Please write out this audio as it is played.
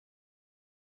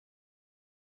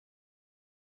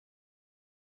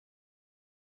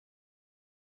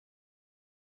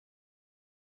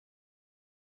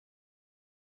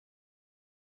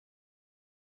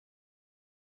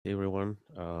Hey everyone.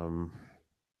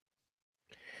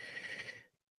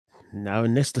 Now,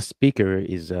 next speaker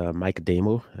is Mike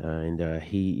Demo, and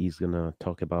he is gonna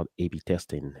talk about A/B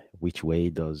testing. Which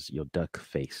way does your duck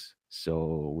face?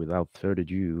 So, without further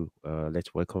ado,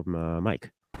 let's welcome Mike.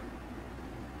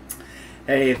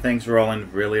 Hey, thanks,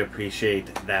 Roland. Really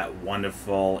appreciate that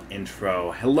wonderful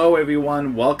intro. Hello,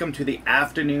 everyone. Welcome to the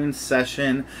afternoon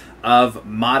session of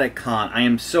MautiCon. I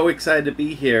am so excited to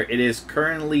be here. It is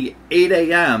currently 8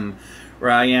 a.m.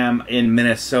 where I am in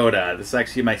Minnesota. This is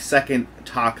actually my second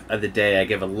talk of the day. I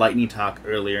gave a lightning talk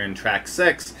earlier in track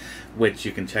 6, which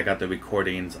you can check out the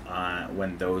recordings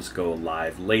when those go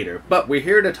live later. But we're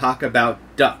here to talk about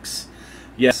ducks.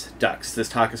 Yes, ducks. This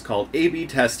talk is called A/B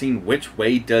testing. Which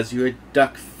way does your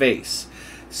duck face?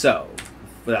 So,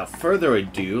 without further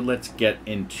ado, let's get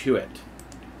into it.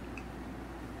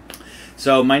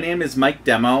 So, my name is Mike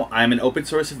Demo. I'm an open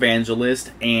source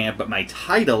evangelist, but my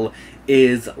title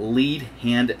is lead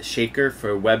handshaker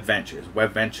for Web Ventures.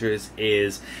 Web Ventures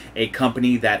is a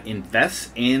company that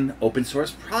invests in open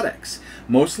source products,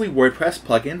 mostly WordPress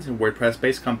plugins and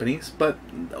WordPress-based companies, but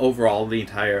overall the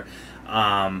entire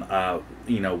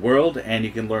world, and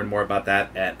you can learn more about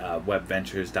that at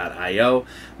webventures.io.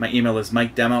 My email is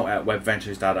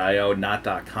mikedemo@webventures.io,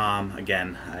 not .com.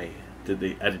 Again, I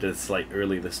edited the slide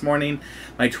early this morning.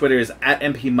 My Twitter is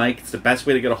 @mpmike. It's the best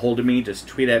way to get a hold of me. Just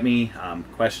tweet at me,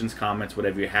 questions, comments,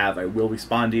 whatever you have. I will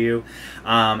respond to you.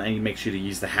 And you make sure to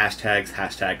use the hashtags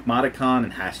 #MautiCon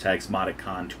and hashtags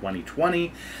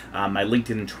MautiCon2020. My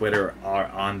LinkedIn and Twitter are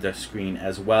on the screen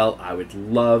as well. I would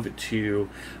love to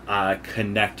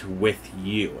connect with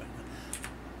you.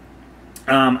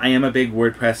 I am a big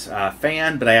WordPress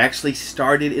fan, but I actually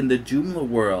started in the Joomla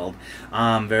world,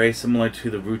 very similar to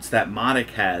the roots that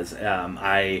Mautic has.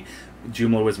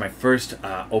 Joomla was my first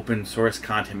open source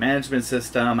content management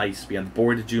system. I used to be on the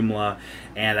board of Joomla,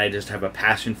 and I just have a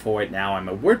passion for it. Now I'm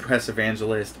a WordPress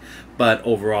evangelist, but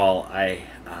overall I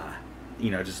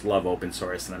just love open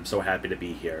source, and I'm so happy to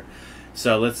be here.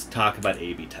 So let's talk about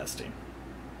A/B testing.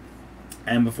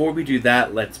 And before we do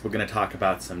that, we're going to talk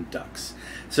about some ducks.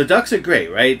 So ducks are great,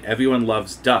 right? Everyone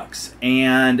loves ducks.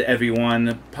 And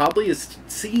everyone probably is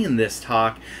seeing this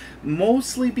talk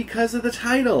mostly because of the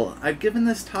title. I've given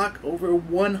this talk over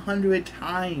 100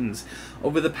 times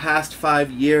over the past 5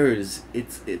 years.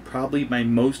 It's probably my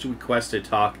most requested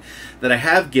talk that I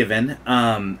have given.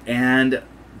 And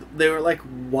they were like,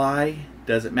 why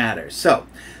does it matter? So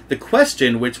the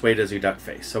question, which way does your duck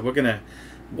face? So we're going to...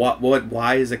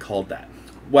 why is it called that?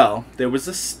 Well, there was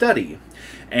a study,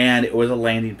 and it was a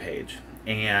landing page,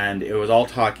 and it was all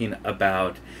talking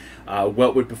about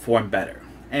what would perform better.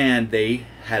 And they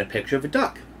had a picture of a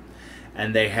duck,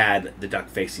 and they had the duck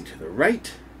facing to the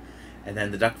right, and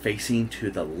then the duck facing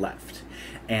to the left.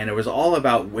 And it was all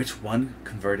about which one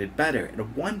converted better.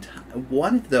 And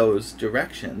one of those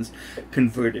directions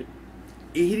converted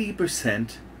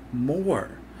 80%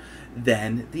 more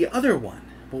than the other one.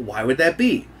 Well, why would that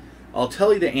be? I'll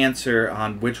tell you the answer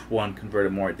on which one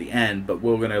converted more at the end, but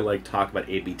we're going to talk about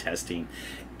A/B testing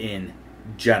in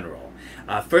general.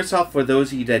 First off, for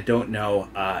those of you that don't know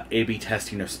A/B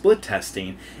testing or split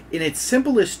testing, in its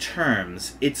simplest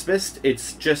terms, it's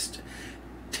just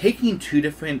taking two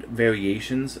different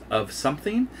variations of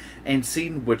something and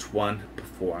seeing which one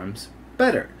performs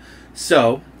better.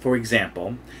 So, for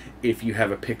example, if you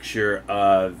have a picture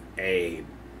of a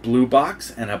blue box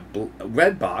and a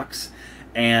red box,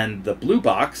 and the blue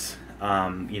box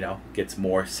gets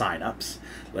more signups.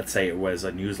 Let's say it was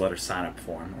a newsletter sign-up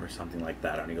form or something like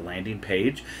that on your landing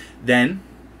page. Then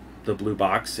the blue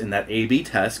box in that A/B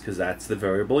test, because that's the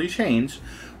variable you change,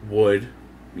 would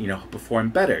perform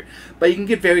better. But you can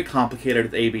get very complicated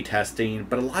with A/B testing,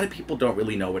 but a lot of people don't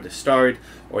really know where to start,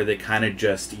 or they kind of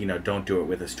just don't do it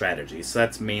with a strategy. So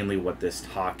that's mainly what this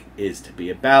talk is to be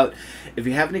about. If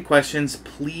you have any questions,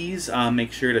 please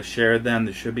make sure to share them.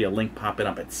 There should be a link popping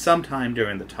up at some time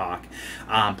during the talk.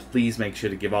 Please make sure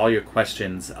to give all your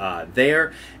questions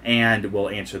there, and we'll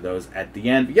answer those at the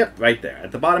end. Yep, right there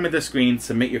at the bottom of the screen.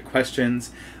 Submit your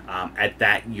questions at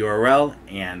that URL,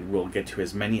 and we'll get to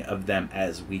as many of them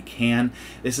as we can.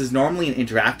 This is normally an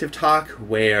interactive talk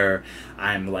where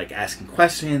I'm asking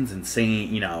questions and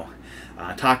saying,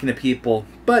 talking to people,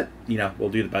 but we'll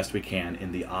do the best we can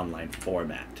in the online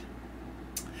format.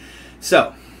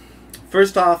 So,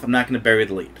 first off, I'm not going to bury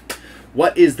the lead.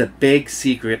 What is the big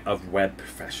secret of web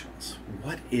professionals?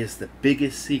 What is the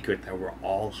biggest secret that we're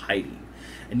all hiding?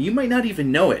 And you might not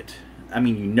even know it. I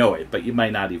mean, you know it, but you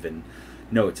might not even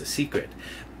know it's a secret.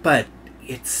 But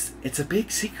it's a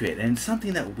big secret, and it's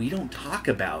something that we don't talk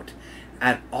about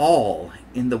at all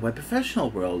in the web professional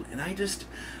world. And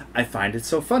I find it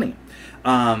so funny.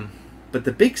 But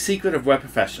the big secret of web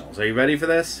professionals, are you ready for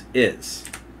this? Is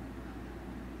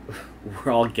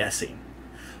we're all guessing.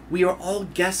 We are all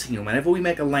guessing. Whenever we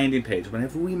make a landing page,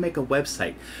 whenever we make a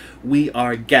website, we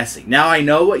are guessing. Now I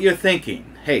know what you're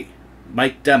thinking. Hey,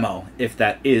 Mike Demo, if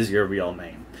that is your real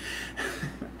name.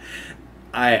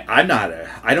 I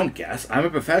don't guess. I'm a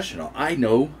professional. I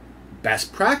know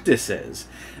best practices.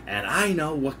 And I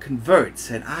know what converts,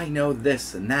 and I know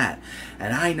this and that,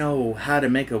 and I know how to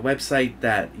make a website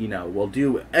that, will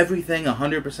do everything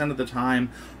 100% of the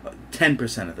time,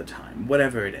 10% of the time,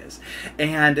 whatever it is.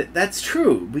 And that's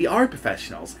true. We are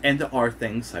professionals, and there are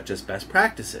things such as best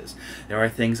practices. There are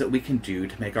things that we can do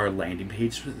to make our landing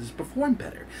pages perform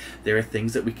better. There are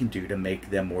things that we can do to make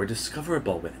them more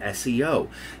discoverable with SEO.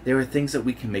 There are things that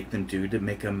we can make them do to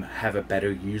make them have a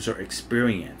better user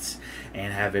experience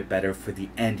and have it better for the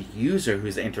end user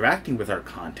who's interacting with our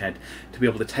content to be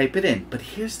able to type it in. But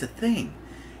here's the thing.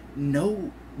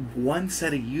 No one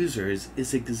set of users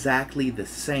is exactly the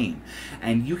same.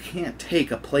 And you can't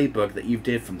take a playbook that you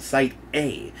did from site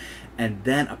A and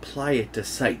then apply it to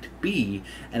site B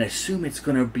and assume it's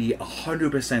going to be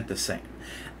 100% the same.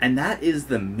 And that is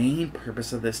the main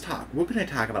purpose of this talk. We're going to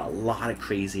talk about a lot of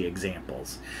crazy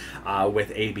examples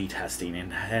with A/B testing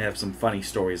and have some funny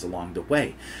stories along the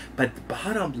way. But the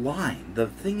bottom line, the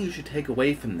thing you should take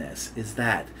away from this is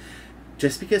that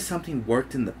just because something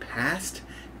worked in the past,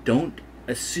 don't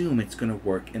assume it's going to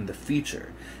work in the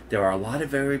future. There are a lot of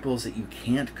variables that you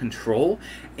can't control,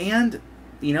 and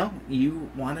you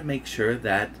want to make sure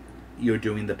that you're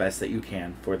doing the best that you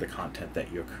can for the content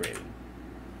that you're creating.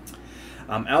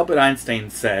 Albert Einstein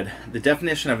said, the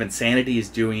definition of insanity is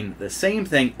doing the same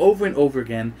thing over and over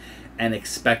again and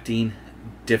expecting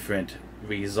different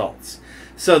results.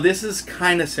 So this is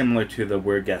kind of similar to the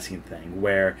word guessing thing,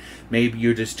 where maybe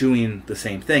you're just doing the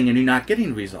same thing and you're not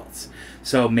getting results.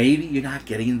 So maybe you're not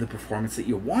getting the performance that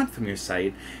you want from your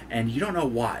site, and you don't know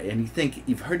why. And you think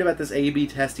you've heard about this A/B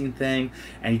testing thing,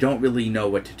 and you don't really know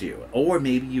what to do. Or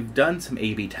maybe you've done some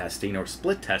A/B testing or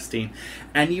split testing,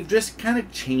 and you've just kind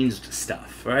of changed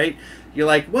stuff, right? You're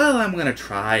like, well, I'm going to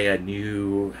try a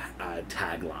new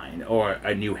tagline, or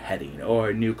a new heading, or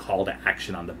a new call to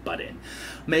action on the button.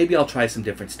 Maybe I'll try some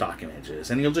different stock images,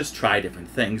 and you'll just try different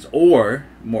things. Or,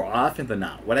 more often than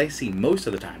not, what I see most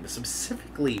of the time,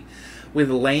 specifically with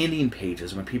landing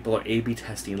pages, when people are A/B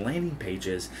testing landing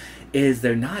pages, is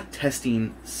they're not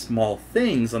testing small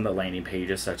things on the landing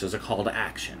pages, such as a call to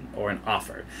action or an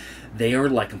offer. They are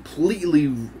like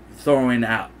completely throwing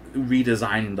out,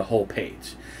 redesigning the whole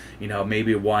page.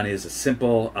 Maybe one is a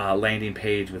simple landing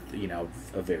page with,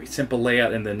 a very simple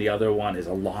layout, and then the other one is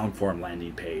a long-form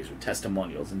landing page with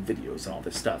testimonials and videos and all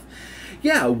this stuff.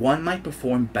 Yeah, one might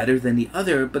perform better than the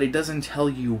other, but it doesn't tell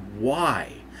you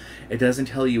why. It doesn't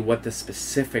tell you what the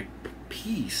specific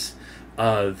piece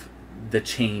of the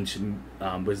change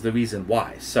was the reason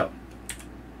why. So,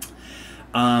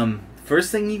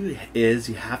 first thing you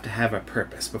have to have a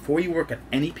purpose. Before you work on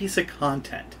any piece of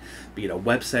content, be it a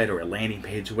website or a landing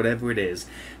page, whatever it is,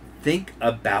 think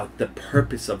about the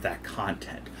purpose of that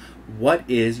content. What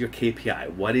is your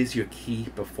KPI? What is your key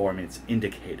performance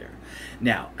indicator?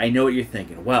 Now, I know what you're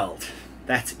thinking. Well,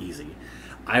 that's easy.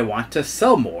 I want to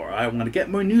sell more. I want to get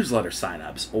more newsletter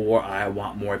signups, or I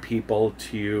want more people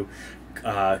to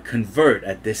convert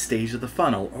at this stage of the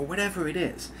funnel, or whatever it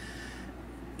is.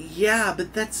 Yeah,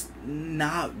 but that's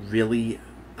not really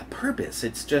a purpose.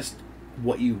 It's just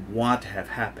what you want to have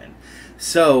happen.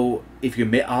 So if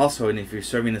you're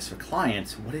serving this for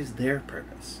clients, what is their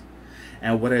purpose?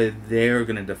 And what are they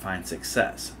going to define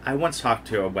success? I once talked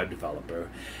to a web developer,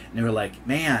 and they were like,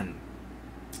 man,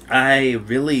 I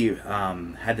really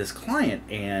had this client,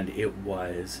 and it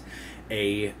was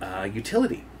a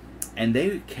utility, and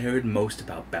they cared most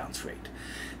about bounce rate.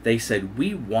 They said,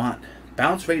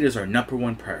 bounce rate is our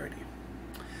 #1 priority.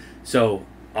 So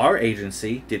our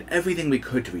agency did everything we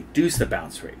could to reduce the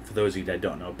bounce rate. For those of you that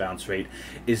don't know, bounce rate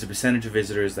is the percentage of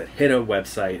visitors that hit a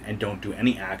website and don't do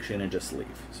any action and just leave.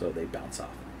 So they bounce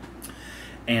off.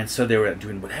 And so they were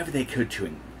doing whatever they could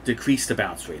to decrease the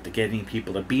bounce rate, to getting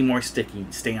people to be more sticky,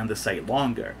 stay on the site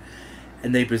longer.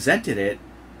 And they presented it,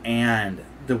 and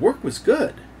the work was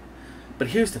good. But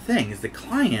here's the thing, is the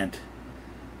client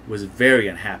was very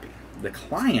unhappy. The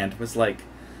client was like,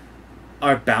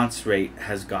 our bounce rate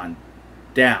has gone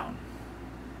down.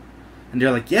 And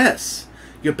they're like, yes,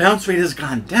 your bounce rate has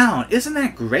gone down. Isn't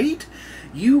that great?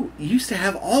 You used to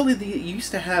have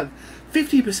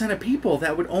 50% of people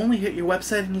that would only hit your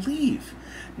website and leave.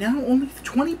 Now only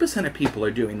 20% of people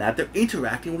are doing that. They're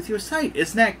interacting with your site.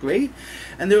 Isn't that great?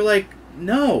 And they're like,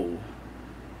 no,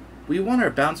 we want our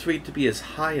bounce rate to be as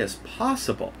high as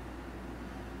possible.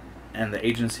 And the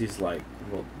agency's like,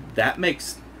 well, that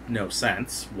makes no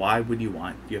sense. Why would you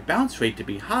want your bounce rate to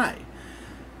be high?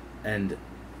 And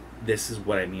this is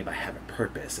what I mean by have a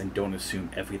purpose and don't assume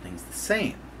everything's the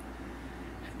same.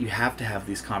 You have to have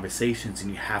these conversations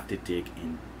and you have to dig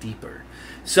in deeper.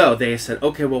 So they said,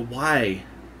 okay, well, why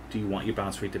do you want your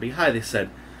bounce rate to be high? They said,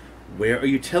 we're a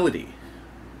utility.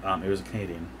 It was a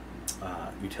Canadian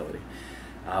utility.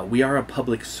 We are a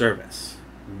public service.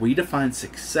 We define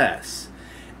success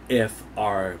if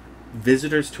our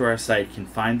visitors to our site can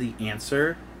find the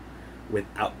answer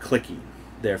without clicking.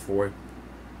 Therefore,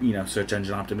 search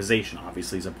engine optimization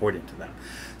obviously is important to them.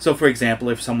 So for example,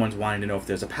 if someone's wanting to know if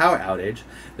there's a power outage,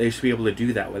 they should be able to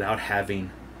do that without having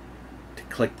to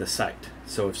click the site.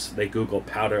 So if they Google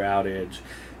power outage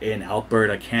in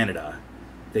Alberta, Canada,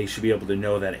 they should be able to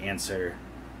know that answer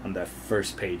on the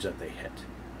first page that they hit.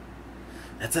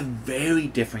 That's a very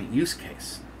different use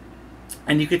case.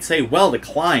 And you could say, well, the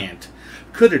client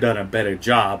could have done a better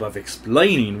job of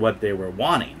explaining what they were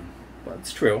wanting. Well,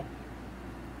 it's true.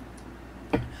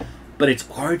 But it's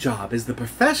our job as the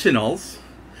professionals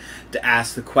to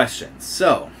ask the questions.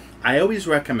 So I always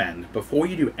recommend, before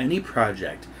you do any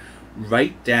project,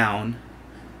 write down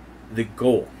the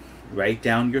goal. Write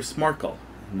down your SMART goal.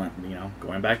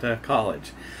 Going back to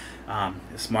college.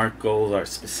 SMART goals are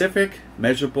specific,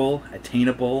 measurable,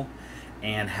 attainable,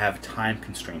 and have time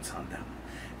constraints on them.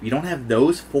 If you don't have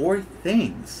those 4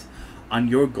 things on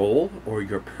your goal or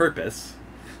your purpose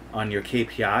on your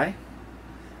KPI,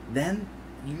 then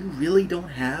you really don't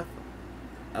have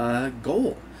a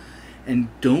goal. And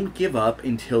don't give up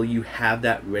until you have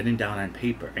that written down on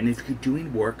paper. And if you're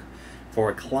doing work for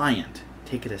a client,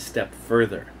 take it a step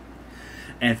further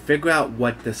and figure out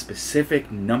what the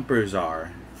specific numbers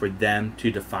are for them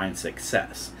to define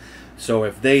success. So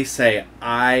if they say,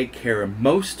 I care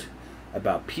most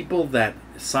about people that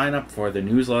sign up for the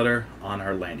newsletter on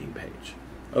our landing page.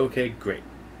 Okay, great.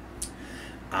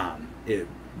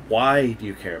 Why do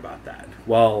you care about that?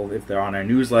 Well, if they're on our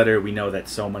newsletter, we know that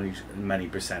so many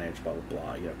percentage, blah,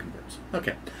 blah, blah, converts.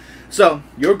 Okay, so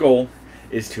your goal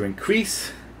is to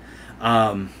increase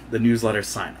the newsletter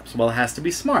signups. Well, it has to be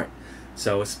smart.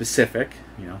 So specific,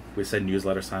 we said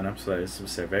newsletter signups, so that is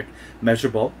specific.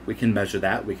 Measurable, we can measure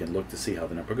that. We can look to see how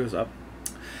the number goes up.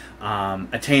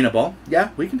 Attainable, yeah,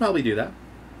 we can probably do that.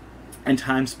 And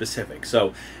time specific.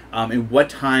 So in what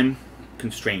time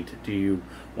constraint do you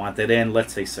want that in?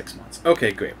 Let's say 6 months.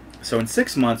 Okay, great. So in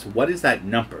 6 months, what is that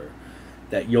number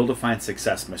that you'll define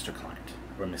success, Mr. Client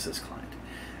or Mrs. Client?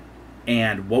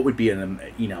 And what would be an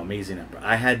amazing number?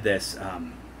 I had this,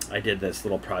 I did this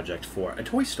little project for a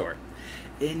toy store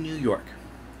in New York.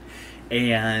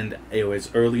 And it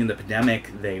was early in the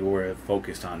pandemic. They were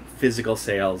focused on physical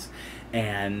sales,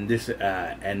 and they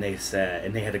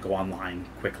had to go online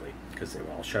quickly because they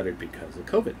were all shuttered because of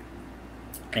COVID.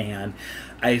 And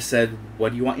I said,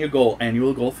 what do you want your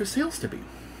annual goal for sales to be?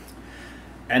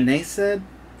 And they said,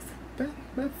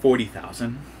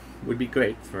 40,000 would be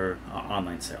great for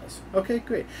online sales. Okay,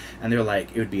 great. And they're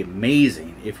like, it would be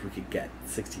amazing if we could get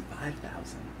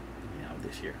 65,000,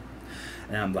 this year.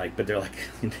 And I'm like, but they're like,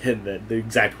 the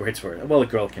exact words were, well, a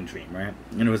girl can dream, right?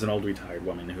 And it was an old retired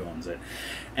woman who owns it.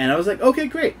 And I was like, okay,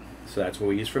 great. So that's what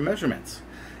we use for measurements.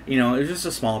 It was just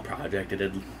a small project. It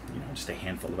did, just a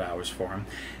handful of hours for him.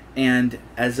 And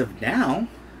as of now,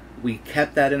 we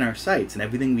kept that in our sites, and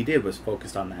everything we did was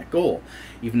focused on that goal,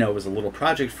 even though it was a little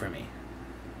project for me.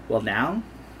 Well, now,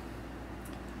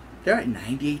 they're at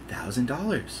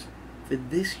 $98,000 for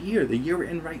this year, the year we're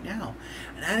in right now.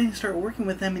 And I didn't start working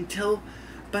with them until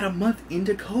about a month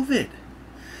into COVID.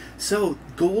 So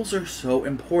goals are so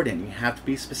important. You have to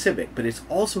be specific, but it's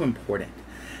also important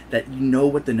that you know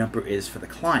what the number is for the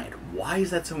client. Why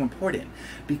is that so important?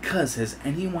 Because has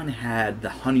anyone had the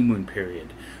honeymoon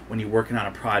period when you're working on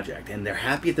a project and they're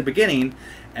happy at the beginning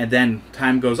and then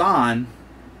time goes on,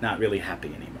 not really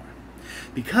happy anymore?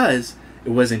 Because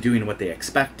it wasn't doing what they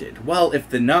expected. Well, if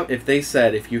they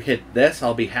said, if you hit this,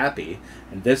 I'll be happy,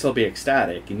 and this will be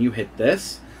ecstatic, and you hit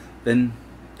this, then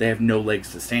they have no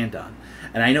legs to stand on.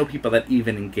 And I know people that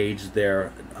even engage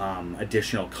their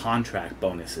additional contract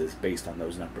bonuses based on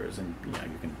those numbers, and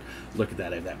you can look at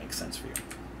that if that makes sense for you.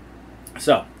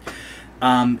 So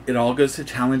it all goes to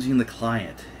challenging the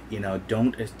client.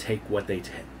 Don't take what they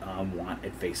want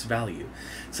at face value.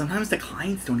 Sometimes the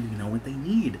clients don't even know what they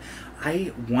need.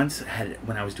 I once had,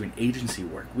 when I was doing agency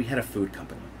work, we had a food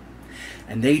company,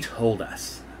 and they told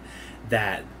us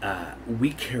that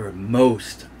we care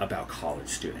most about college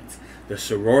students. The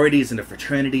sororities and the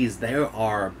fraternities, they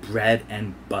are bread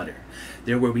and butter.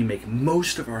 They're where we make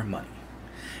most of our money.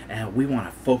 and we want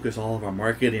to focus all of our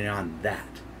marketing on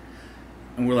that.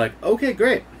 And we're like, okay,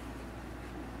 great.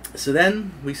 So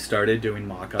then we started doing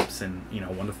mock-ups and,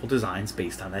 wonderful designs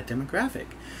based on that demographic.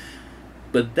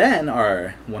 But then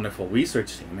our wonderful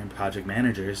research team and project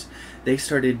managers, they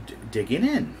started digging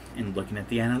in and looking at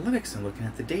the analytics and looking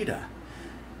at the data.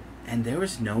 And there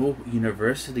was no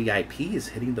university IPs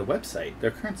hitting the website,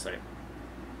 their current site.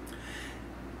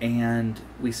 And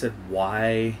we said,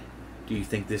 why do you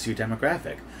think this is your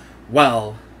demographic?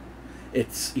 Well,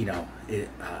 it's,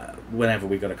 whenever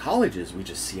we go to colleges, we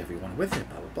just see everyone with it,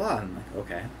 blah, blah, blah. And I'm like,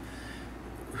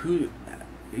 okay,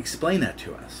 explain that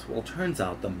to us. Well, it turns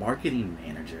out the marketing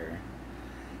manager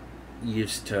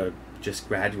used to just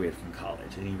graduate from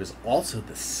college, and he was also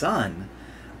the son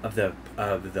of the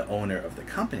owner of the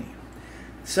company.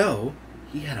 So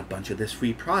he had a bunch of this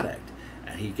free product,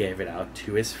 and he gave it out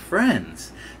to his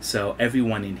friends. So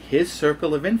everyone in his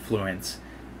circle of influence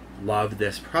loved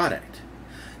this product.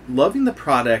 Loving the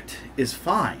product is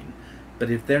fine, but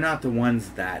if they're not the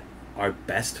ones that are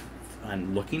best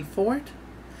on looking for it,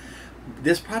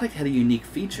 this product had a unique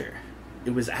feature.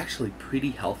 It was actually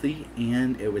pretty healthy,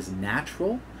 and it was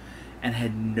natural and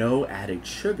had no added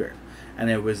sugar. And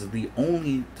it was the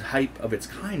only type of its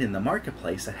kind in the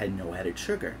marketplace that had no added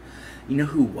sugar. You know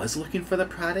who was looking for the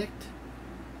product?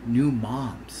 New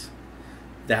moms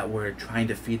that were trying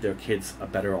to feed their kids a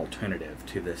better alternative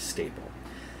to this staple.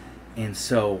 And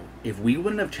so if we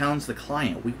wouldn't have challenged the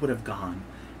client, we would have gone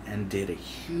and did a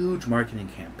huge marketing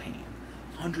campaign,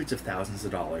 hundreds of thousands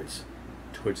of dollars,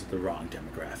 towards the wrong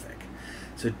demographic.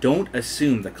 So don't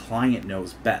assume the client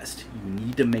knows best. You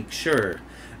need to make sure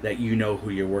that you know who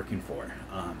you're working for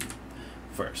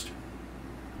first.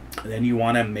 Then you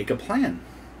want to make a plan.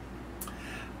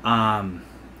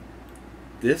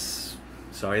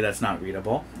 Sorry, that's not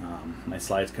readable. My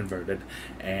slides converted,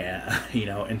 and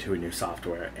into a new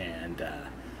software, and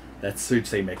that should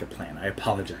say make a plan. I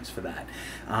apologize for that.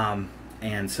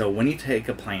 And so when you take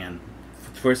a plan,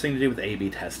 the first thing to do with A/B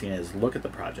testing is look at the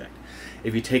project.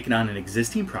 If you take it on an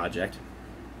existing project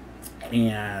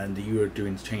and you are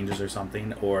doing changes or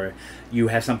something, or you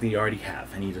have something you already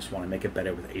have and you just want to make it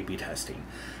better with A/B testing,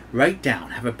 write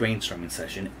down, have a brainstorming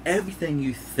session, everything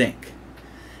you think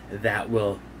that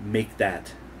will make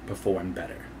that perform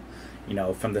better.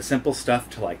 From the simple stuff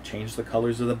to like change the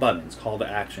colors of the buttons, call to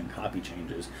action, copy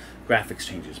changes, graphics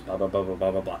changes, blah, blah, blah, blah,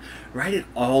 blah, blah, blah. Write it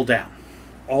all down,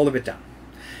 all of it down.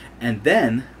 And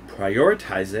then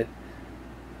prioritize it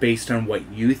based on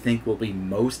what you think will be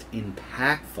most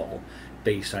impactful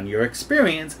based on your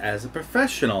experience as a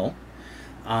professional,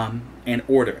 and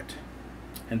order it.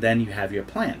 And then you have your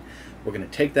plan. We're going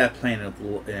to take that plan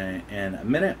in a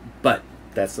minute, but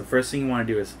that's the first thing you want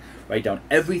to do is write down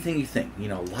everything you think,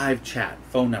 live chat,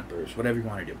 phone numbers, whatever you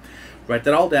want to do. Write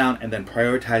that all down and then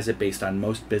prioritize it based on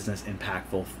most business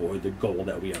impactful for the goal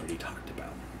that we already talked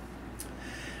about.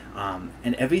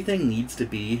 And everything needs to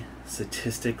be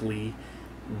statistically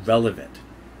relevant.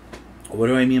 What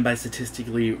do I mean by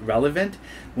statistically relevant?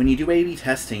 When you do A/B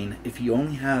testing, if you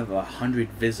only have 100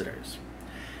 visitors,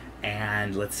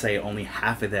 and let's say only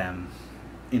half of them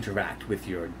interact with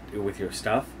your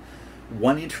stuff,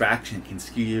 one interaction can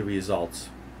skew your results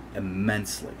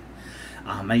immensely.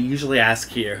 I usually ask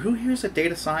here, who here is a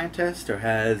data scientist or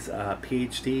has a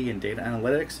PhD in data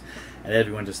analytics? And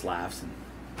everyone just laughs. And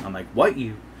I'm like, what?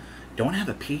 You don't have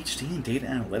a PhD in data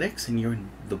analytics and you're in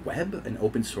the web and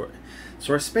open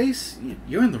source space?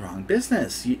 You're in the wrong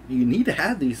business. You need to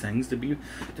have these things to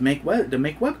make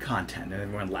web content. And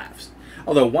everyone laughs.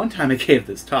 Although one time I gave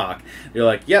this talk, they're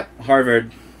like, yep,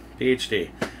 Harvard,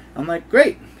 PhD. I'm like,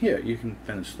 great, here, you can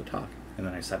finish the talk. And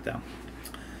then I sat down.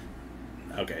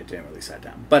 Okay, I didn't really sit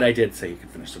down, but I did say you could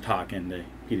finish the talk, and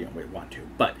he didn't really want to.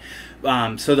 But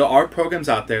so there are programs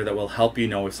out there that will help you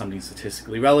know if something's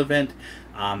statistically relevant.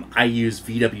 I use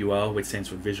VWO, which stands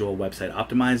for Visual Website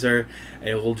Optimizer.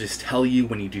 It will just tell you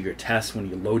when you do your tests, when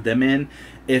you load them in,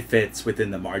 if it's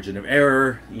within the margin of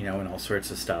error, and all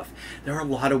sorts of stuff. There are a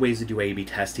lot of ways to do A/B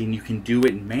testing. You can do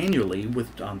it manually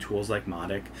with tools like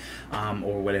Mautic,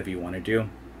 or whatever you want to do.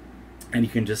 And you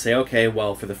can just say, okay,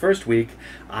 well, for the first week,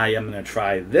 I am going to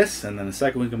try this, and then the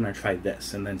second week, I'm going to try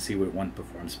this, and then see what one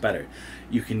performs better.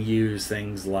 You can use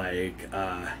things like,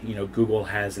 Google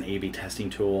has an A/B testing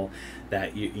tool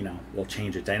that will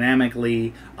change it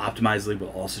dynamically. Optimizely will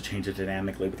also change it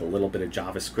dynamically with a little bit of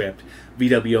JavaScript.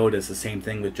 VWO does the same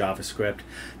thing with JavaScript.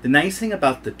 The nice thing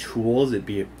about the tools,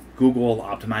 be it Google,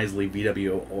 Optimizely,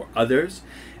 VWO, or others,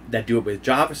 that do it with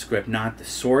JavaScript, not the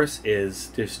source,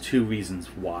 is there's two reasons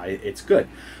why it's good.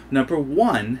 Number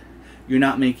one, you're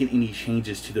not making any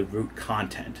changes to the root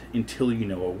content until you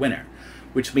know a winner.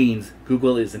 which means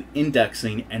Google isn't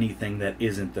indexing anything that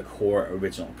isn't the core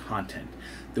original content.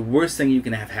 The worst thing you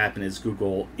can have happen is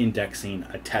Google indexing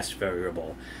a test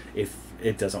variable if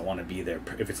it doesn't want to be there,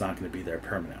 if it's not going to be there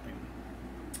permanently.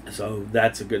 So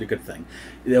that's a good thing.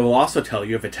 It will also tell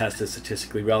you if a test is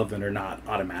statistically relevant or not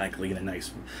automatically in a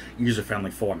nice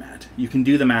user-friendly format. You can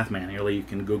do the math manually. You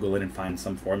can Google it and find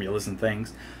some formulas and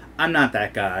things. I'm not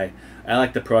that guy. I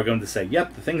like the program to say,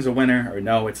 yep, the thing's a winner, or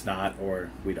no, it's not, or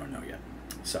we don't know yet.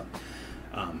 So,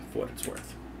 for what it's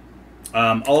worth.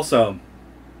 Also,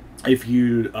 if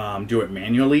you do it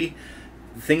manually,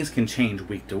 things can change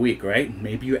week to week, right?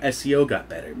 Maybe your SEO got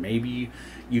better. Maybe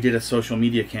you did a social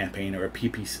media campaign or a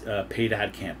paid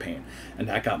ad campaign, and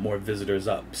that got more visitors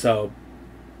up. So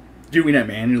doing it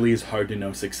manually is hard to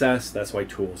know success. That's why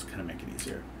tools kind of make it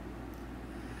easier.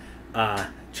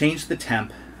 Change the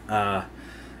temp.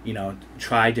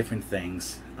 Try different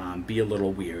things. Be a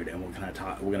little weird, and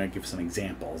we're gonna give some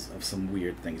examples of some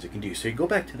weird things you can do. So you go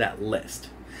back to that list,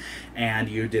 and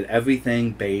you did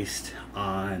everything based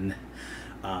on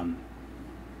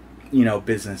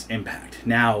business impact.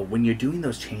 Now, when you're doing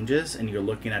those changes and you're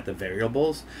looking at the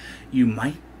variables, you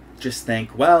might just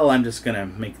think, well, I'm just going to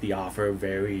make the offer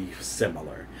very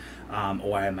similar,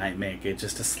 or I might make it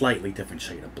just a slightly different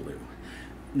shade of blue.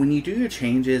 When you do your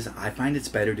changes, I find it's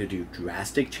better to do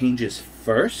drastic changes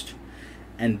first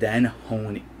and then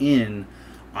hone in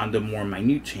on the more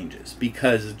minute changes,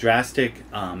 because drastic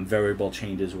variable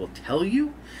changes will tell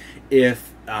you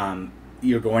if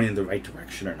you're going in the right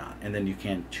direction or not, and then you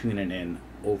can tune it in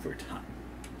over time.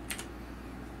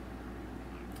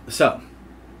 So,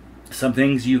 some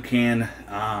things you can,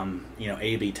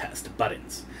 A/B test.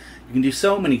 Buttons. You can do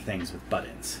so many things with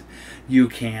buttons. You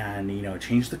can,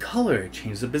 change the color,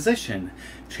 change the position,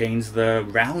 change the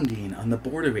rounding on the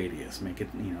border radius, make it,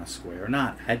 square or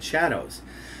not, add shadows.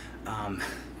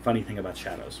 Funny thing about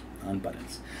shadows on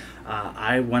buttons.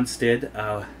 I once did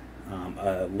a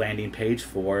landing page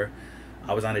for,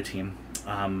 I was on a team.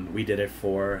 We did it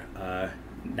for a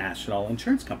national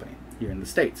insurance company here in the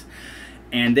States.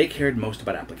 And they cared most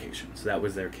about applications. That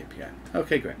was their KPI.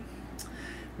 Okay, great.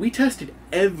 We tested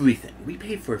everything. We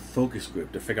paid for a focus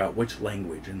group to figure out which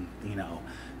language and,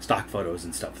 stock photos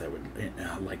and stuff they would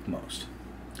like most.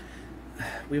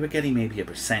 We were getting maybe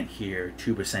 1% here,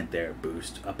 2% there,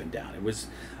 boost up and down.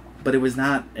 But it was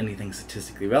not anything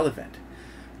statistically relevant.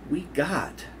 We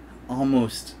got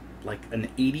almost like an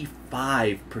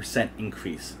 85%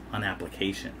 increase on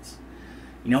applications.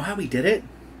 You know how we did it?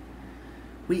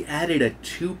 We added a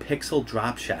 2-pixel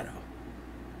drop shadow.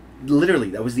 Literally,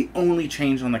 that was the only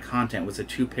change on the content, was a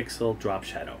 2-pixel drop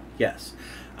shadow. Yes,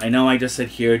 I know I just said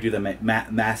here do the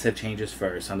massive changes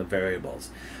first on the variables,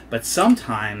 but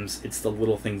sometimes it's the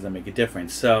little things that make a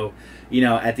difference. So,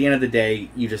 at the end of the day,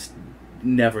 you just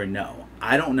never know.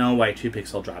 I don't know why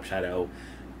 2-pixel drop shadow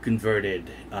converted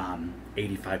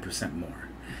 85% more.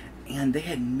 And they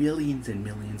had millions and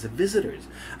millions of visitors.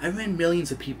 I ran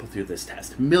millions of people through this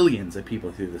test, millions of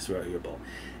people through this variable,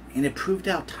 and it proved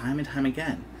out time and time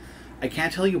again. I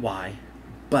can't tell you why,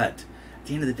 but at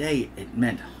the end of the day, it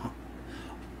meant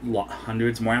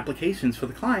hundreds more applications for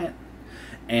the client,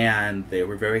 and they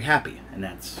were very happy. And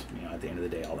that's, at the end of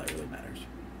the day, all that really matters.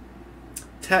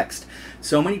 Text.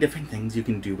 So many different things you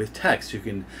can do with text. You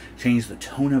can change the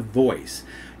tone of voice.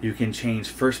 You can change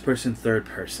first person, third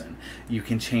person. You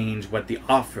can change what the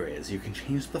offer is. You can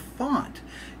change the font.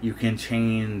 You can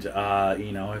change,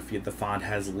 if the font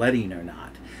has leading or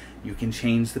not. You can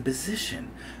change the position.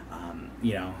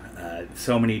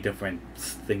 So many different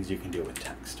things you can do with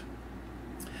text.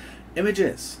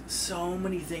 Images. So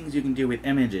many things you can do with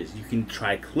images. You can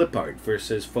try clip art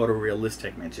versus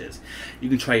photorealistic images. You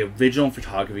can try original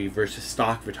photography versus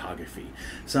stock photography.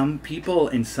 Some people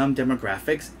in some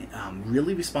demographics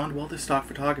really respond well to stock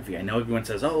photography. I know everyone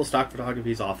says, oh, stock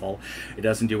photography is awful. It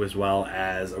doesn't do as well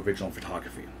as original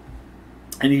photography.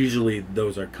 And usually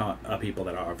those are people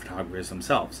that are photographers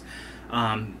themselves.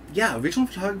 Original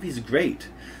photography is great.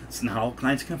 It's not all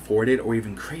clients can afford it or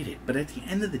even create it. But at the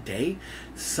end of the day,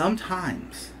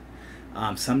 sometimes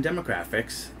some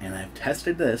demographics, and I've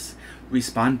tested this,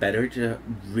 respond better to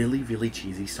really, really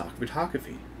cheesy stock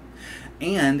photography.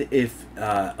 And if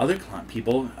other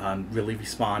people really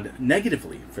respond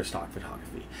negatively for stock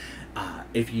photography.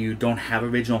 If you don't have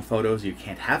original photos, you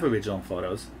can't have original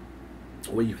photos,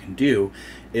 what you can do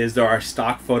is there are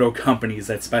stock photo companies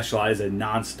that specialize in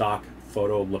non-stock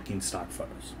photo looking stock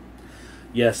photos.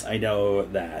 Yes, I know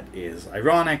that is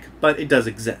ironic, but it does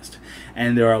exist.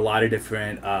 And there are a lot of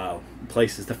different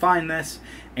places to find this.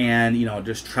 And,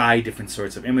 just try different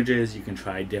sorts of images. You can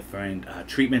try different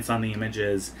treatments on the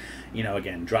images.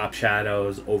 Again, drop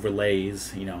shadows,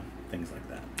 overlays, things like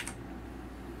that.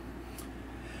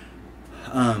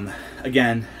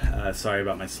 Again, sorry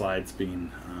about my slides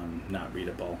being not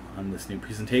readable on this new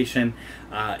presentation.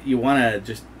 You want to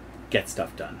just get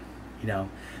stuff done.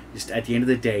 Just at the end of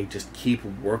the day, just keep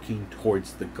working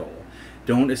towards the goal.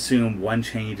 Don't assume one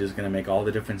change is going to make all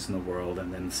the difference in the world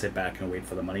and then sit back and wait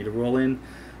for the money to roll in.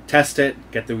 Test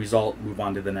it, get the result, move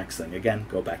on to the next thing. Again,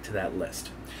 go back to that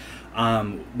list.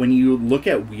 When you look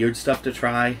at weird stuff to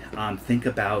try, think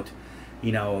about,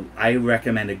 I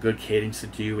recommend a good cadence to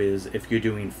do is if you're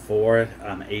doing 4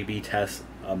 A/B tests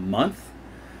a month,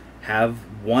 have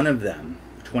one of them,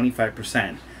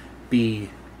 25%, be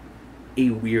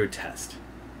a weird test.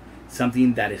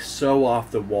 Something that is so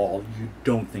off the wall you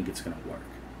don't think it's going to work.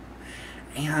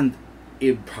 And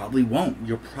it probably won't.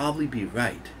 You'll probably be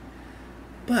right.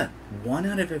 But 1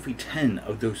 out of every 10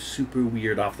 of those super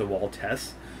weird off the wall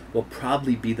tests will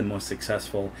probably be the most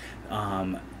successful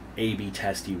A/B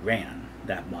test you ran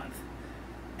that month.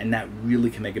 And that really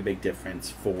can make a big difference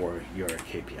for your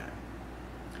KPI.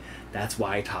 That's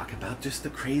why I talk about just the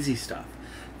crazy stuff.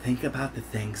 Think about the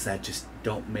things that just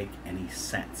don't make any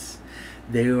sense.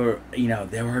 There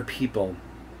are people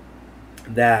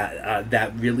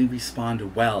that really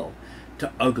respond well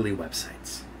to ugly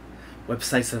websites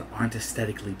that aren't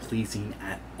aesthetically pleasing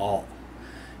at all.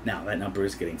 Now that number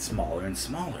is getting smaller and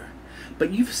smaller,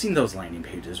 but you've seen those landing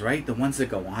pages, right? The ones that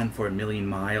go on for 1 million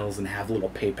miles and have little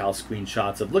PayPal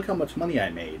screenshots of look how much money I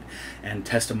made, and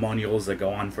testimonials that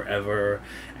go on forever,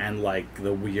 and like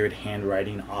the weird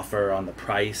handwriting offer on the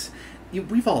price.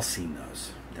 We've all seen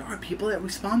those. There are people that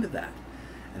respond to that.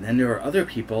 And then there are other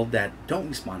people that don't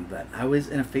respond to that. I was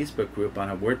in a Facebook group on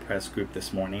a WordPress group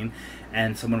this morning,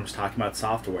 and someone was talking about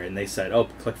software, and they said, oh,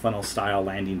 ClickFunnels style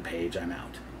landing page, I'm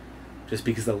out. Just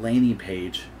because the landing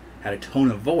page had a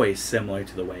tone of voice similar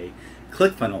to the way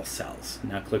ClickFunnels sells.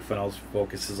 Now, ClickFunnels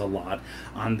focuses a lot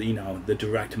on the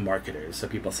direct marketers, so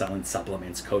people selling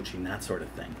supplements, coaching, that sort of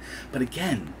thing. But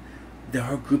again, there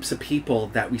are groups of people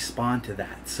that respond to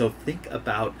that. So think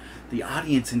about the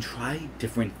audience and try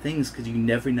different things, because you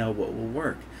never know what will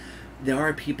work. There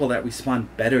are people that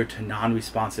respond better to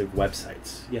non-responsive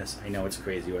websites. Yes, I know it's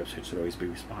crazy. Websites should always be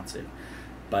responsive.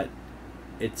 But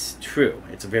it's true.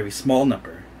 It's a very small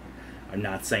number. I'm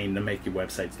not saying to make your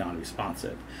websites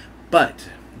non-responsive. But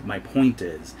my point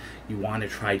is, you want to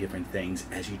try different things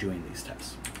as you're doing these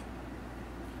tests.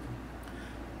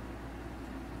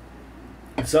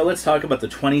 So let's talk about the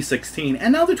 2016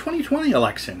 and now the 2020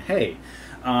 election. Hey,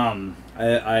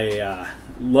 I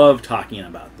love talking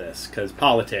about this because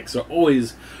politics are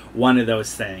always one of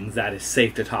those things that is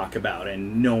safe to talk about,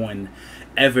 and no one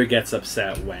ever gets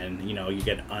upset when you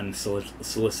get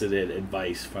unsolicited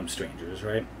advice from strangers,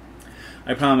 right?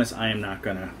 I promise I am not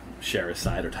going to share a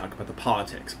side or talk about the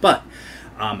politics, but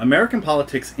American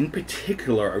politics in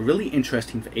particular are really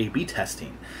interesting for A/B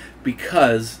testing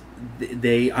because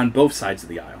they, on both sides of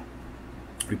the aisle,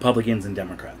 Republicans and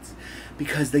Democrats,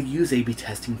 because they use A/B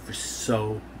testing for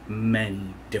so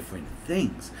many different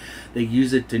things. They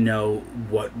use it to know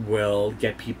what will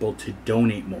get people to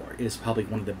donate more. It is probably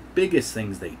one of the biggest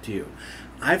things they do.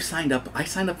 I signed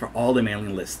up for all the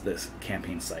mailing lists this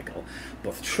campaign cycle,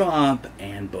 both Trump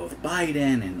and both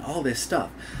Biden and all this stuff.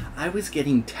 I was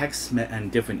getting texts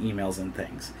and different emails and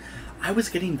things. I was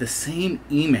getting the same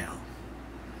email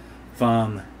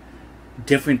from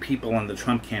different people on the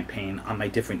Trump campaign on my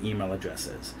different email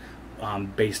addresses,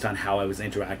 based on how I was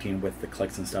interacting with the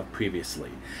clicks and stuff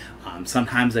previously.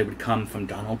 Sometimes they would come from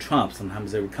Donald Trump,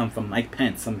 sometimes they would come from Mike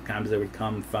Pence, sometimes they would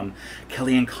come from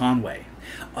Kellyanne Conway.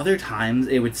 Other times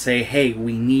it would say, hey,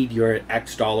 we need your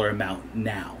X dollar amount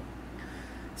now.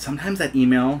 Sometimes that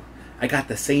email, I got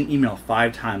the same email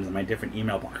 5 times in my different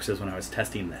email boxes when I was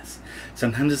testing this.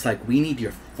 Sometimes it's like, we need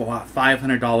your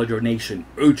 $500 donation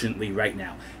urgently right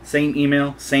now. Same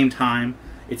email, same time,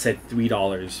 it said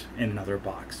 $3 in another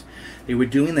box. They were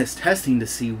doing this testing to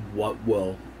see what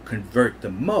will convert the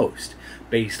most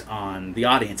based on the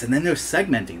audience, and then they're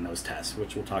segmenting those tests,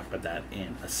 which we'll talk about that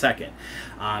in a second.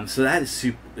 So that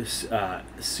is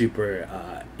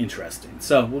super interesting.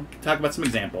 So we'll talk about some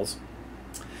examples.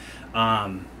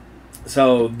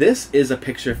 So this is a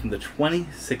picture from the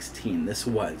 2016. This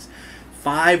was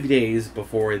 5 days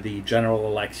before the general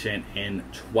election in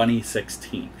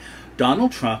 2016.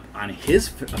 Donald Trump, on his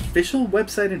official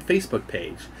website and Facebook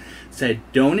page, said,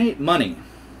 donate money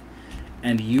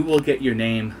and you will get your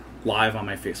name live on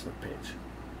my Facebook page.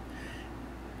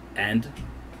 And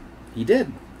he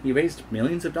did. He raised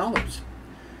millions of dollars.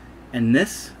 And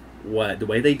the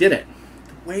way they did it,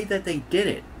 the way that they did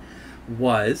it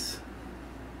was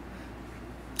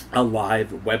a live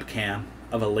webcam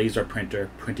of a laser printer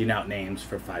printing out names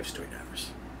for 5 straight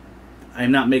hours.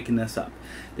 I'm not making this up.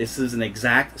 This is an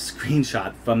exact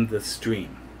screenshot from the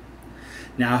stream.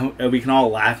 Now, we can all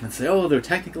laugh and say, oh, they're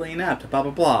technically inept, blah,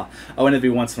 blah, blah. Oh, and every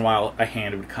once in a while, a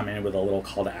hand would come in with a little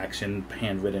call to action,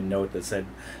 handwritten note that said,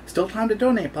 still time to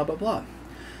donate, blah, blah, blah.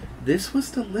 This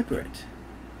was deliberate.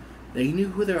 They knew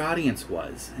who their audience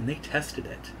was, and they tested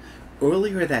it.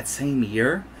 Earlier that same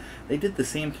year, they did the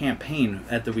same campaign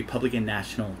at the Republican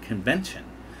National Convention.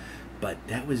 But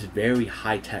that was very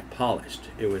high-tech polished.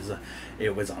 It was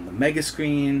on the mega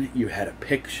screen. You had a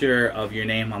picture of your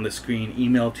name on the screen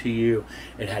emailed to you.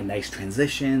 It had nice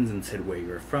transitions and said where you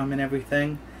were from and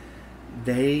everything.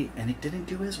 And it didn't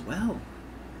do as well.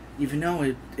 Even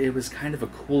though it was kind of a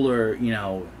cooler,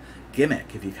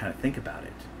 gimmick if you kind of think about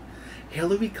it.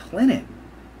 Hillary Clinton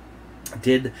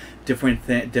did different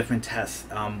tests.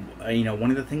 One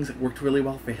of the things that worked really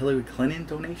well for Hillary Clinton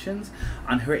donations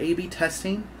on her A/B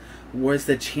testing was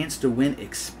the chance to win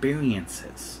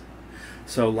experiences.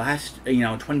 So in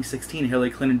 2016, Hillary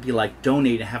Clinton would be like,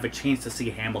 donate to have a chance to see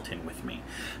Hamilton with me.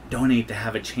 Donate to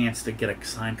have a chance to get a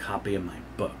signed copy of my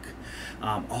book.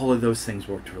 All of those things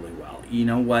worked really well. You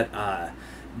know what?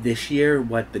 This year,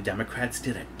 what the Democrats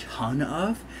did a ton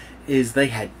of is they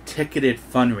had ticketed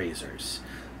fundraisers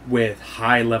with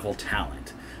high-level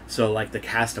talent. So like the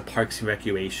cast of Parks and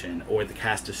Recreation or the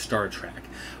cast of Star Trek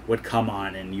would come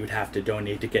on and you'd have to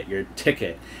donate to get your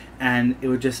ticket. And it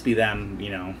would just be them,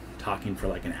 talking for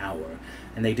like an hour.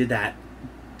 And they did that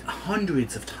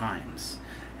hundreds of times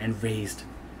and raised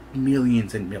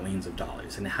millions and millions of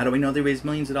dollars. And how do we know they raised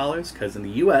millions of dollars? Because in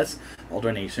the U.S., all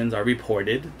donations are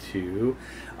reported to,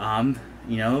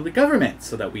 the government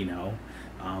so that we know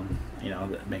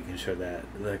making sure that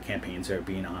the campaigns are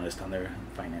being honest on their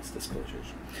finance disclosures.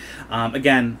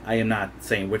 Again, I am not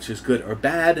saying which is good or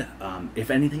bad. If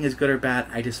anything is good or bad,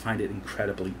 I just find it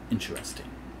incredibly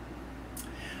interesting.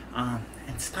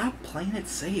 And stop playing it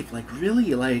safe.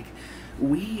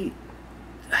 We,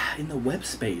 in the web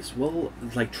space, we'll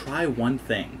try one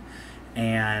thing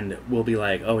and we'll be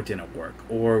like, oh, it didn't work.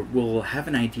 Or we'll have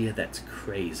an idea that's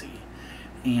crazy.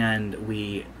 And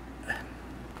we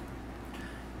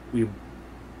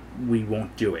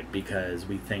won't do it because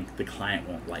we think the client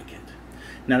won't like it.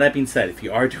 Now, that being said, if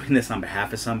you are doing this on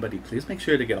behalf of somebody, please make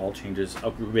sure to get all changes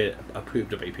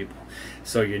approved by people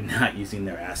so you're not using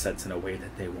their assets in a way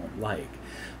that they won't like.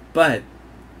 But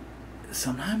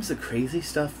sometimes the crazy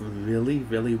stuff really,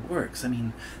 really works. I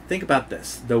mean, think about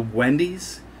this. The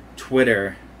Wendy's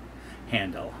Twitter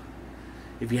handle.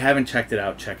 If you haven't checked it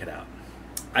out, check it out.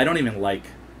 I don't even like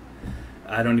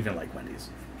Wendy's.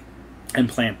 I'm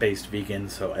plant-based vegan,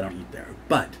 so I don't eat there.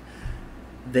 But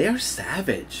they are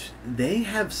savage. They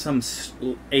have some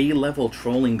A-level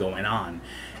trolling going on,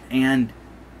 and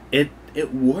it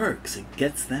works. It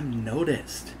gets them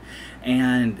noticed,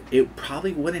 and it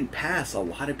probably wouldn't pass a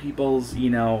lot of people's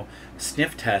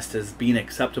sniff test as being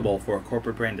acceptable for a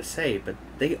corporate brand to say, but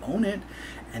they own it,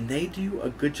 and they do a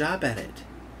good job at it.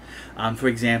 For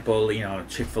example,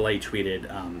 Chick-fil-A tweeted.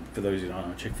 For those who don't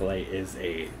know, Chick-fil-A is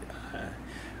a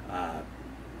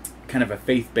kind of a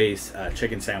faith-based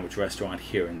chicken sandwich restaurant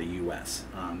here in the U.S.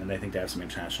 And I think they have some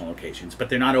international locations, but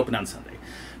they're not open on Sunday.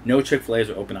 No Chick-fil-A's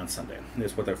are open on Sunday.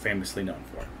 That's what they're famously known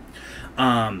for.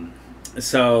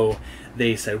 So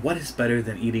they said, what is better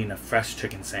than eating a fresh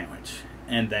chicken sandwich?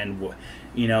 And then,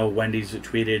 Wendy's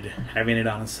tweeted having it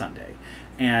on a Sunday.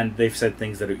 And they've said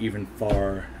things that are even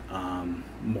far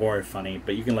more funny,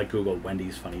 but you can Google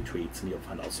Wendy's funny tweets and you'll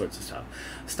find all sorts of stuff.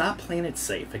 Stop playing it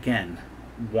safe. Again,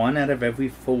 1 out of every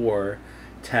 4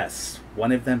 tests,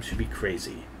 one of them should be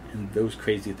crazy, and those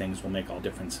crazy things will make all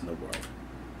difference in the world.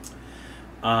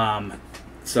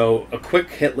 So a quick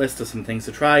hit list of some things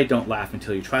to try. Don't laugh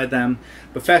until you try them.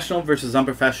 Professional versus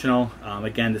unprofessional.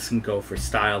 Again, this can go for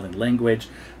style and language.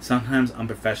 Sometimes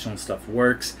unprofessional stuff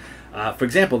works. For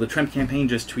example, the Trump campaign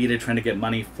just tweeted trying to get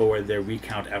money for their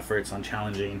recount efforts on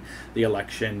challenging the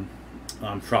election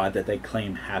fraud that they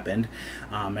claim happened.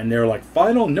 And they're like,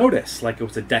 final notice, like it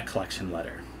was a debt collection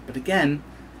letter. But again,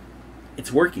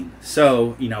 it's working.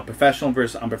 So, professional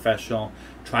versus unprofessional,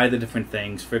 try the different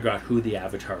things, figure out who the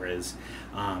avatar is,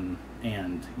 and,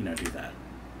 do that.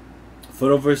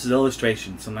 Photo versus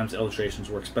illustration. Sometimes illustrations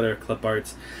works better, clip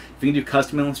arts. If you can do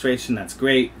custom illustration, that's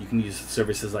great. You can use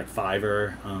services like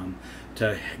Fiverr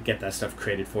to get that stuff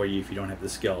created for you if you don't have the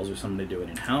skills or someone to do it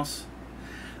in-house.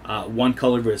 One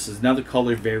color versus another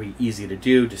color, very easy to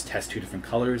do. Just test two different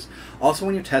colors. Also,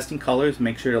 when you're testing colors,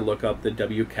 make sure to look up the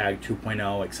WCAG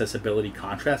 2.0 accessibility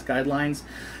contrast guidelines,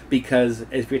 because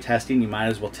if you're testing, you might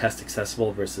as well test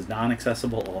accessible versus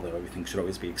non-accessible, although everything should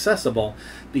always be accessible,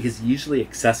 because usually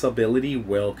accessibility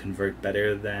will convert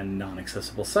better than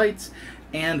non-accessible sites,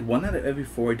 and 1 out of every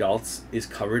 4 adults is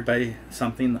covered by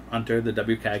something under the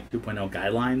WCAG 2.0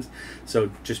 guidelines.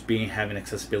 So just having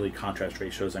accessibility contrast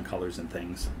ratios and colors and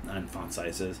things and font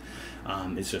sizes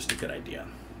is just a good idea.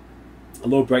 A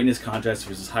low brightness contrast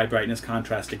versus high brightness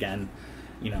contrast, again,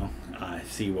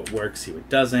 see what works, see what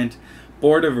doesn't.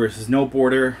 Border versus no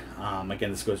border.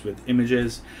 Again, this goes with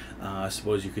images. I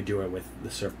suppose you could do it with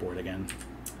the surfboard again.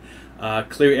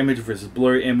 Clear image versus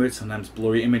blurry image. Sometimes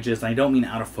blurry images, and I don't mean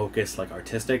out of focus like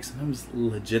artistic, sometimes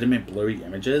legitimate blurry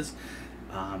images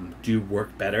do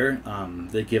work better.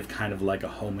 They give kind of like a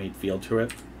homemade feel to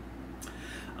it.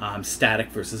 Static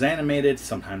versus animated.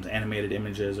 Sometimes animated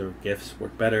images or GIFs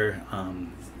work better.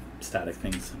 Static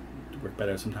things work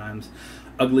better sometimes.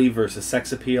 Ugly versus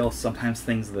sex appeal. Sometimes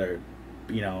things that are,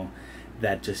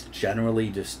 that just generally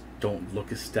just don't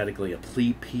look aesthetically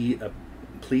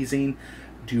pleasing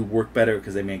do work better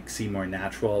because they seem more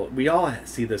natural. We all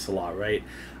see this a lot, right?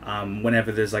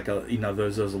 Whenever there's like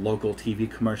those local TV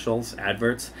commercials,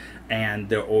 adverts, and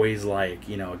they're always like,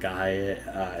 a guy,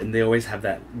 and they always have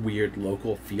that weird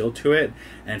local feel to it,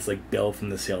 and it's like Bill from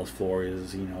the sales floor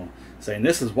is, saying,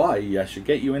 this is why I should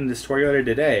get you in this Toyota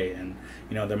today, and,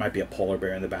 there might be a polar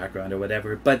bear in the background or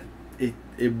whatever, but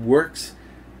it works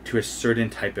to a certain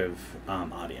type of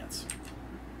audience.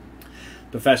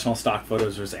 Professional stock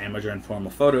photos versus amateur and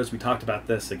formal photos. We talked about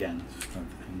this again.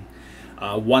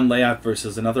 One layout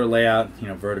versus another layout,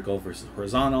 vertical versus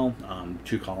horizontal,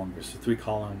 2-column versus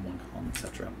 3-column, 1-column,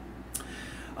 etc.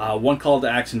 One call to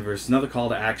action versus another call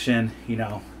to action,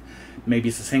 maybe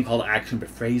it's the same call to action but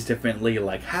phrased differently,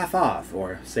 like half off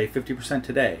or say 50%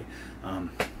 today.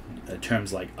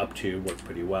 Terms like up to work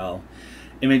pretty well.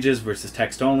 Images versus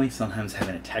text only. Sometimes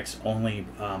having a text only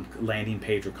landing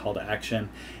page or call to action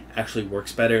actually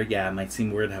works better. Yeah, it might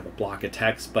seem weird to have a block of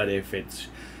text, but if it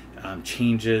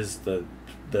changes the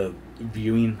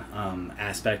viewing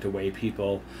aspect, the way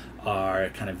people are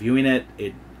kind of viewing it,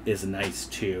 it is nice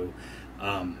to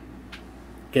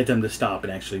get them to stop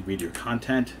and actually read your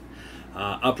content.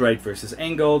 Upright versus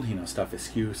angled, stuff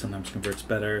askew sometimes converts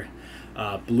better.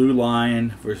 Blue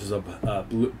line versus a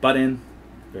blue button,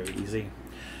 very easy.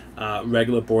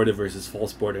 Regular border versus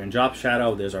false border and drop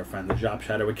shadow. There's our friend the drop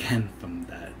shadow again from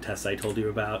that test I told you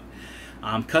about.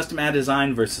 Custom ad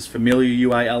design versus familiar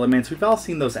UI elements. We've all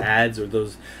seen those ads or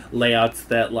those layouts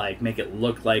that like make it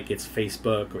look like it's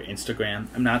Facebook or Instagram.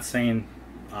 I'm not saying,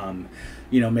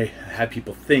 may have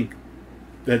people think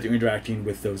that they're interacting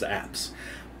with those apps,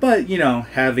 but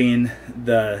having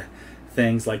the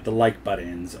things like the like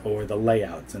buttons or the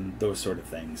layouts and those sort of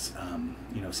things,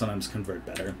 sometimes convert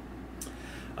better.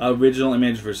 Original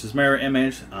image versus mirror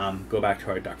image. Go back to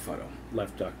our duck photo.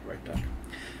 Left duck, right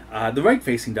duck. The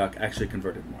right-facing duck actually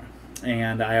converted more.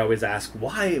 And I always ask,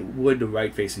 why would the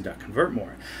right-facing duck convert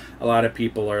more? A lot of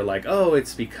people are like, oh,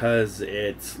 it's because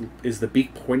is the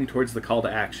beak pointing towards the call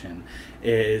to action?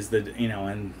 Is the,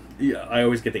 and I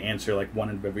always get the answer like 1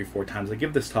 in every 4 times I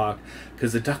give this talk,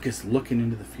 because the duck is looking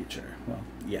into the future. Well,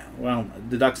 yeah,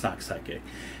 the duck's not psychic.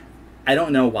 I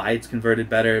don't know why it's converted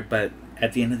better, but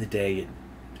at the end of the day,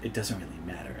 it doesn't really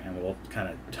matter, and we'll kind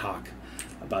of talk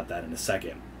about that in a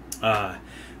second.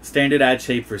 Standard ad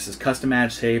shape versus custom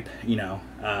ad shape.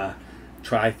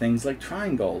 Try things like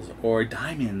triangles or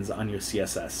diamonds on your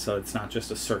CSS, so it's not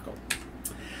just a circle.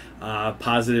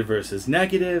 Positive versus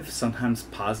negative. Sometimes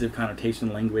positive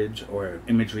connotation language or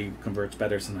imagery converts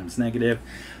better, sometimes negative.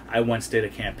 I once did a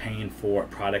campaign for a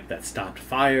product that stopped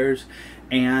fires,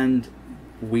 and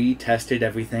we tested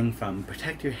everything from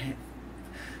protect your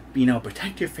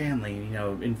family,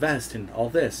 invest in all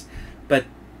this. But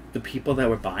the people that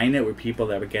were buying it were people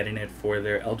that were getting it for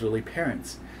their elderly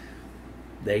parents.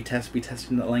 Be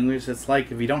testing the language that's like,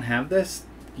 if you don't have this,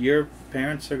 your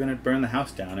parents are going to burn the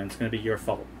house down and it's going to be your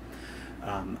fault.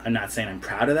 I'm not saying I'm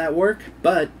proud of that work,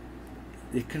 but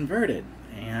it converted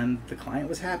and the client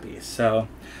was happy. So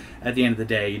at the end of the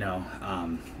day,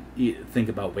 you think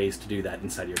about ways to do that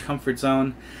inside your comfort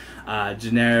zone.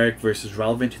 Generic versus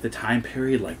relevant to the time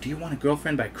period. Like, do you want a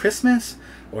girlfriend by Christmas,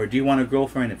 or do you want a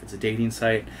girlfriend if it's a dating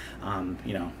site?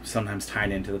 Sometimes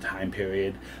tied into the time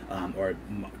period or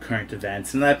current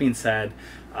events. And that being said,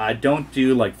 don't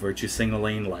do like virtue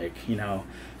signaling, like,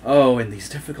 oh, in these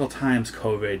difficult times,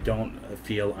 COVID, don't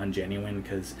feel ungenuine,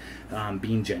 because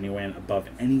being genuine above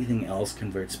anything else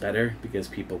converts better because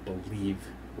people believe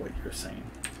what you're saying.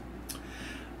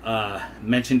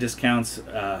 mention discounts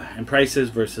and prices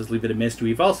versus leave it a mystery.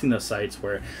 We've all seen those sites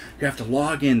where you have to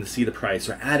log in to see the price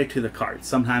or add it to the cart.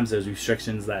 Sometimes there's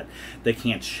restrictions that they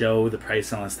can't show the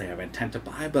price unless they have intent to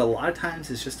buy, but a lot of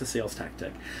times it's just a sales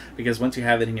tactic, because once you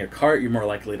have it in your cart, you're more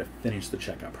likely to finish the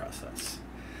checkout process.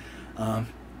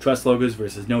 Trust logos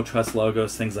versus no trust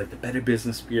logos, things like the Better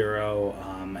Business Bureau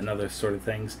and other sort of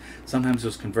things. Sometimes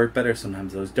those convert better,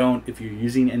 sometimes those don't. If you're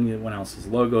using anyone else's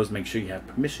logos, make sure you have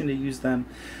permission to use them.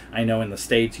 I know in the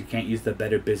States you can't use the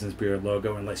Better Business Bureau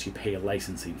logo unless you pay a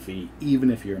licensing fee, even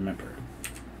if you're a member.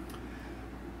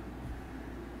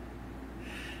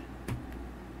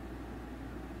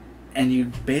 And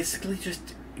you basically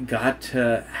just got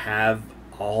to have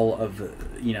all of,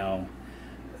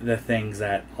 the things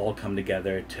that all come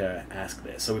together to ask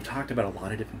this. So we've talked about a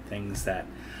lot of different things that,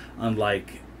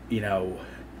 unlike, can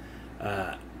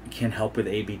help with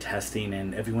A/B testing,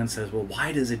 and everyone says, well,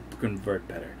 why does it convert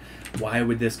better? Why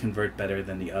would this convert better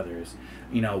than the others?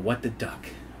 What the duck?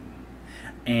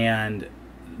 And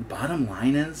bottom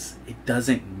line is, it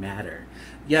doesn't matter.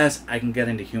 Yes, I can get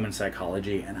into human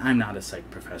psychology, and I'm not a psych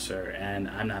professor, and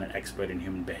I'm not an expert in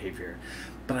human behavior,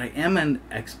 but I am an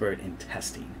expert in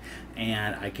testing,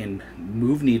 and I can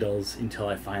move needles until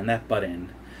I find that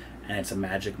button, and it's a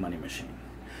magic money machine.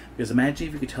 Because imagine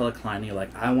if you could tell a client, you're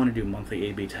like, I want to do monthly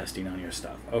A/B testing on your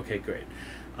stuff. Okay, great.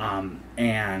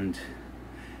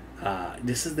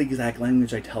 This is the exact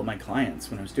language I tell my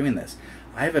clients when I was doing this.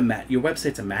 Your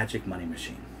website's a magic money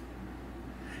machine.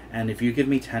 And if you give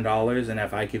me $10 and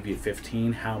if I give you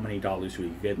 $15, how many dollars will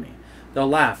you give me? They'll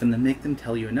laugh, and then make them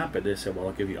tell you a number. They say, well,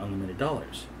 I'll give you unlimited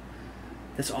dollars.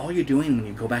 That's all you're doing when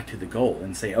you go back to the goal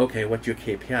and say, okay, what's your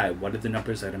KPI? What are the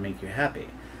numbers that make you happy?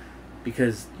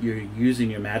 Because you're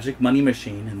using your magic money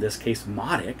machine, in this case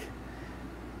Mautic,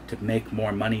 to make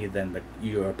more money than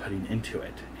you are putting into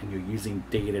it. And you're using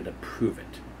data to prove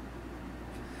it.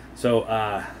 So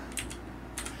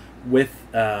with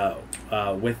that,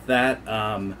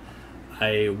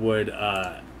 I would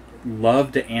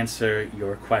love to answer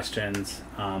your questions.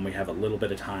 We have a little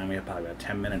bit of time. We have probably about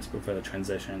 10 minutes before the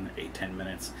transition, 8-10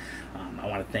 minutes. I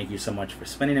want to thank you so much for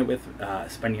spending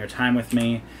your time with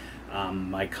me.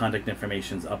 My contact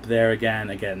information's up there again.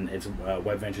 It's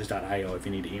webventures.io if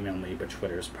you need to email me, but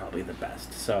Twitter is probably the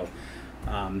best. So,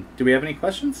 do we have any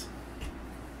questions?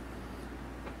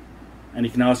 And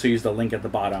you can also use the link at the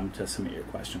bottom to submit your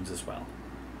questions as well.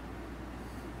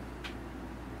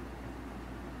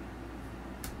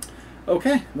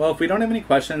 Okay, well, if we don't have any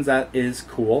questions, that is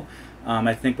cool.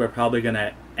 I think we're probably going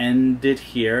to end it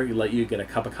here. Let you get a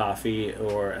cup of coffee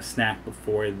or a snack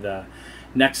before the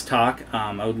next talk.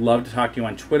 I would love to talk to you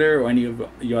on Twitter or any of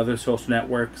your other social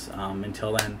networks.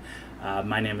 Until then,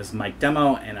 my name is Mike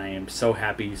Demo, and I am so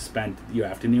happy you spent your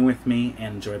afternoon with me,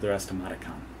 and enjoy the rest of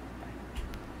MautiCon.